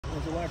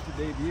feel like to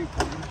debut,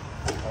 Kam?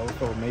 Oh, it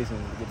felt amazing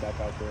to get back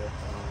out there.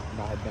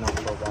 I had been out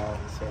for a while,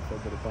 so it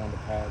felt good to throw on the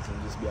pads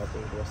and just be out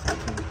there with the rest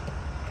of the team.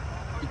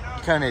 You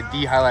kind of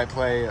the highlight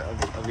play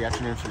of the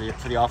afternoon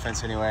for the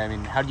offense anyway. I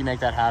mean, how did you make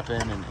that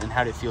happen, and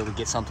how did it feel to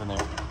get something there?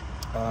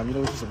 You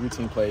know, it's just a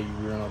routine play. You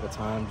run all the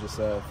time. Just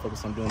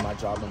focus on doing my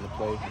job on the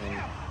play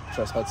and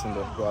trust Hudson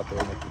to go out there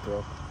and make the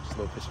throw. Just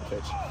a little pitch and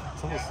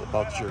catch. Tell us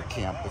about your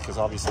camp, because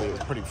obviously it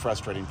was pretty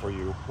frustrating for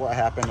you. What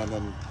happened, and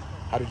then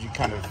how did you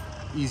kind of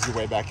ease your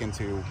way back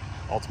into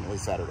ultimately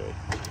Saturday?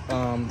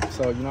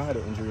 So, you know, I had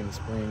an injury in the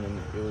spring, and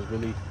it was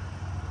really,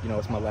 you know,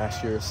 it's my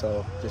last year,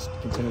 so just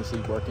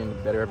continuously working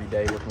better every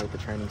day, working with the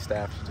training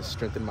staff to just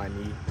strengthen my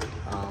knee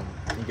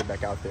and get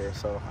back out there.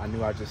 So I knew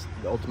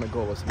the ultimate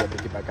goal was to be able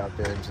to get back out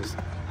there and just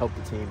help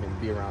the team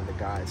and be around the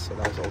guys. So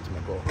that was the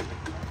ultimate goal.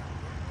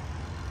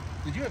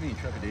 Did you have any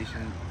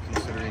trepidation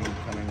considering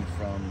coming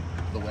from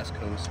the West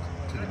Coast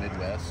to the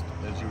Midwest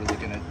as you were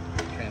looking at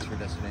transfer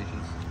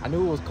destinations? I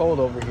knew it was cold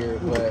over here,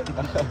 but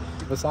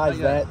besides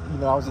that, you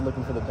know, I was just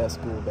looking for the best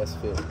school, best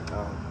fit.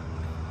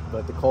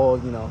 But the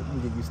cold, you know,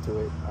 you can get used to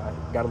it.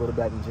 I got a little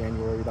bit in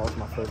January. That was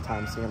my first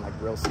time seeing like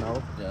real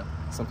snow. Yeah.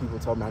 Some people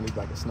told me I needed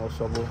like a snow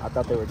shovel. I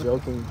thought they were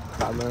joking.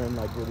 I learned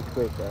like really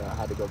quick. I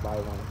had to go buy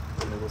one.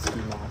 And it was ski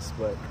mask,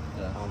 but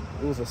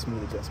it was a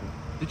smooth adjustment.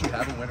 Did you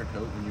have a winter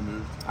coat when you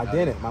moved? I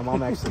didn't. My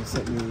mom actually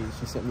sent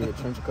me a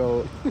trench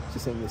coat. She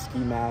sent me a ski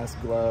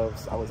mask,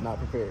 gloves. I was not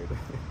prepared.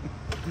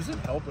 Does it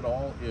help at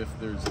all if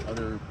there's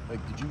other,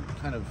 like, did you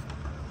kind of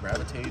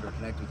gravitate or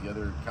connect with the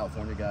other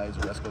California guys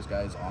or West Coast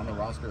guys on the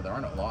roster? There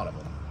aren't a lot of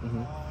them.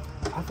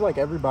 Mm-hmm. I feel like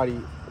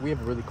we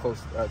have a really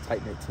close,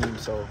 tight-knit team,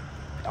 so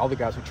all the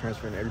guys who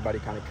transferred and everybody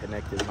kind of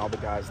connected, and all the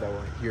guys that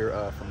were here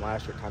from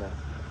last year kind of,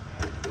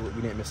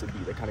 we didn't miss a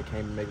beat. They kind of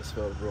came and made us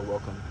feel real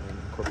welcome and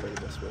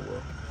incorporated us real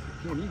well.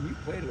 You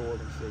played at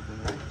Oregon State,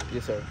 didn't you?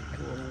 Yes, sir.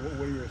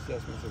 What are your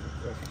assessments of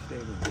the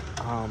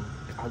stadium?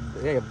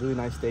 They have a really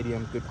nice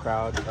stadium, good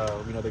crowd.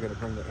 We know they're going to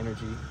bring the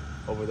energy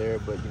over there,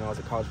 but, you know, as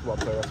a college football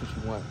player, that's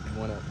what you want. You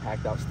want a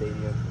packed-out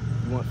stadium.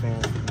 You want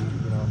fans to be,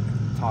 you know,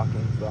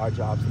 talking, but our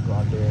job is to go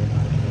out there and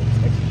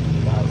just execute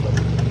the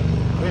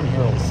guys. Graham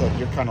Harrell said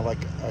you're kind of like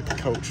a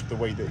coach the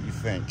way that you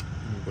think.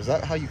 Was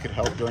that how you could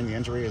help during the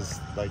injury, is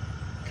like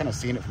kind of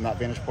seeing it from that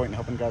vantage point and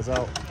helping guys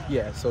out?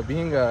 Yeah, so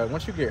being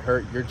once you get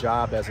hurt, your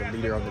job as a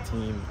leader on the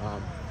team,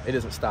 it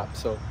doesn't stop.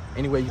 So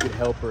any way you could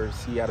help or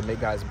see how to make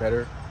guys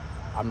better,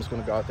 I'm just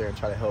going to go out there and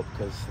try to help,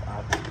 because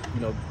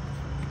you know,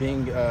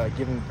 being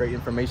giving great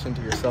information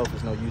to yourself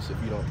is no use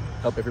if you don't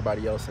help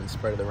everybody else and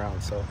spread it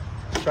around. So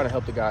just try to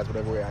help the guys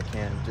whatever way I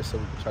can, just so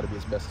we can try to be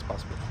as best as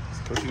possible. Is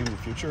coaching in the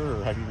future,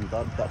 or have you even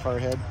thought that far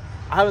ahead?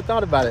 I haven't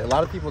thought about it. A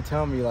lot of people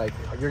tell me like,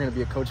 you're going to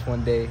be a coach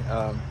one day.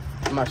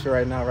 I'm not sure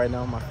right now. Right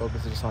now, my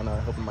focus is just on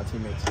helping my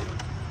teammates.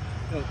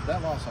 You know,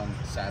 that loss on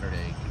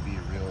Saturday could be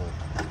a real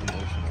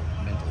emotional,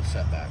 mental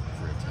setback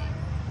for a team.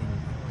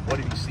 What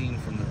have you seen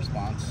from the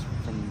response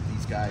from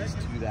these guys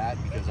to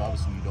that? Because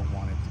obviously you don't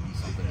want it to be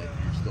something that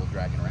you're still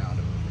dragging around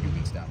a few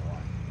weeks down the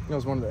line. You know,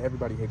 it's one of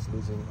everybody hates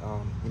losing.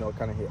 You know, it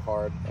kind of hit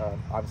hard.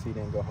 Obviously, it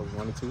didn't go how we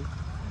wanted to.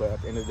 But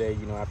at the end of the day,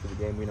 you know, after the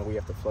game, we know we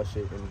have to flush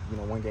it. And, you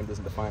know, one game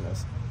doesn't define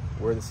us.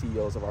 We're the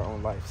CEOs of our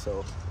own life.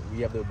 So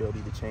we have the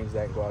ability to change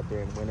that and go out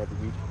there and win every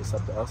week. It's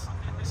up to us.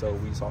 So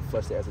we just all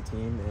flushed it as a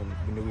team. And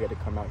we knew we had to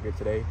come out here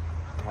today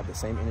and have the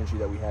same energy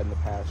that we had in the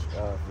past.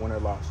 Win or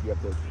loss, you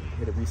have to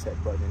hit a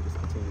reset button and just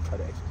continue to try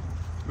to execute.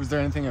 Was there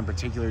anything in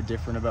particular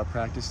different about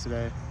practice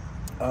today?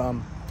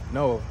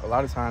 No, a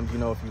lot of times, you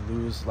know, if you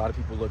lose, a lot of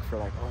people look for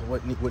like, oh,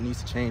 what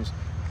needs to change.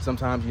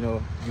 Sometimes, you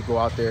know, you go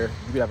out there,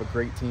 you could have a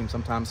great team.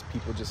 Sometimes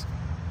people just,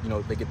 you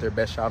know, they get their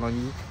best shot on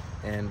you,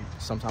 and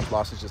sometimes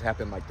losses just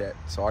happen like that.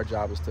 So our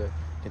job is to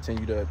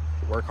continue to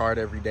work hard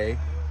every day,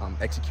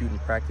 execute and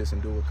practice,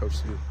 and do what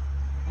coaches do.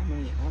 How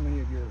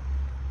many of your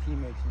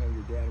teammates know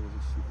your dad was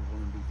a Super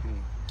Bowl MVP?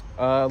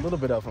 A little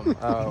bit of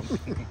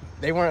them.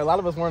 They weren't. A lot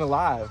of us weren't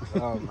alive.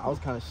 I was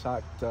kind of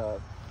shocked.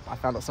 I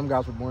found out some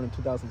guys were born in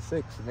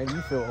 2006. It made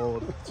me feel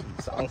old.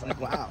 So I was like,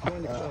 wow.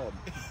 Join the club.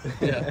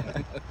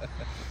 Yeah.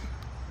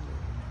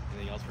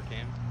 Anything else for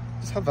Kam?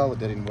 Just how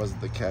validating was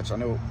the catch? I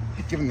know,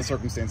 given the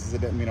circumstances,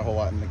 it didn't mean a whole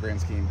lot in the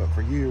grand scheme, but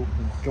for you,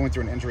 going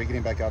through an injury,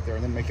 getting back out there,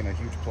 and then making a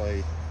huge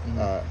play,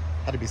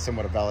 had to be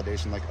somewhat of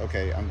validation, like,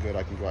 okay, I'm good,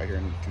 I can go out here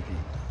and compete.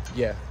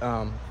 Yeah,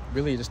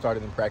 really it just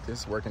started in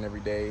practice, working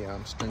every day,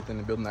 strengthening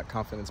and building that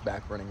confidence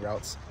back, running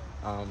routes.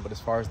 But as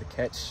far as the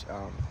catch,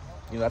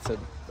 you know,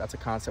 that's a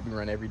concept we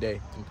run every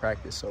day in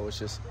practice. So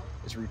it's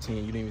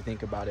routine. You don't even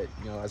think about it.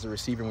 You know, as a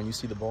receiver, when you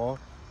see the ball,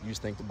 you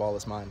just think the ball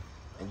is mine,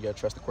 and you got to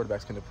trust the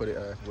quarterback's going to put it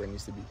where it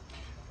needs to be.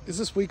 Is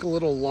this week a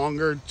little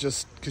longer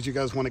just because you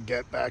guys want to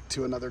get back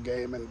to another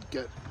game and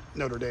get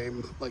Notre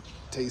Dame like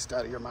taste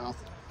out of your mouth?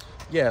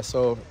 Yeah.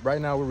 So right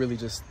now we're really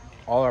just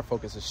all our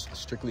focus is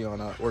strictly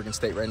on Oregon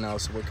State right now.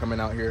 So we're coming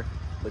out here,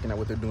 looking at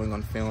what they're doing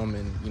on film,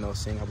 and, you know,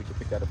 seeing how we can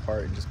pick that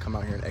apart and just come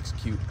out here and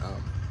execute.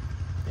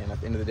 And at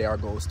the end of the day, our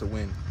goal is to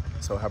win.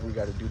 So however we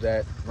got to do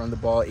that, run the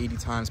ball 80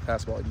 times,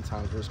 pass the ball 80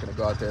 times, we're just going to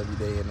go out there every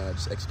day and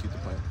just execute the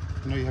plan.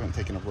 I know you haven't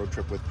taken a road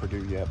trip with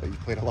Purdue yet, but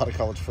you've played a lot of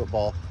college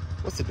football.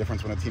 What's the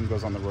difference when a team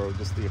goes on the road?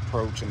 Just the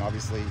approach, and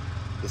obviously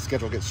the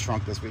schedule gets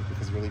shrunk this week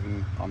because you're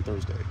leaving on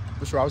Thursday.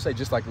 For sure, I would say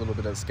just like a little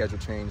bit of schedule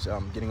change.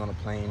 Getting on a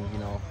plane, you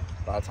know,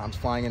 a lot of times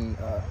flying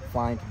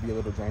can be a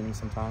little draining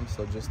sometimes.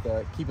 So just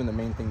keeping the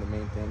main thing.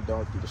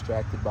 Don't get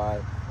distracted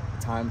by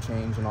the time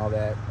change and all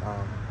that.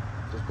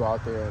 Just go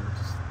out there and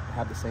just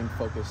have the same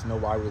focus. Know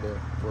why we're there.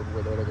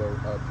 We're there to go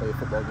play a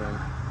football game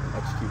and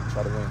execute and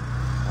try to win.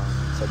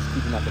 So just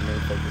keeping that the main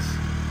focus.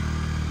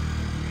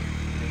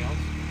 Anything else?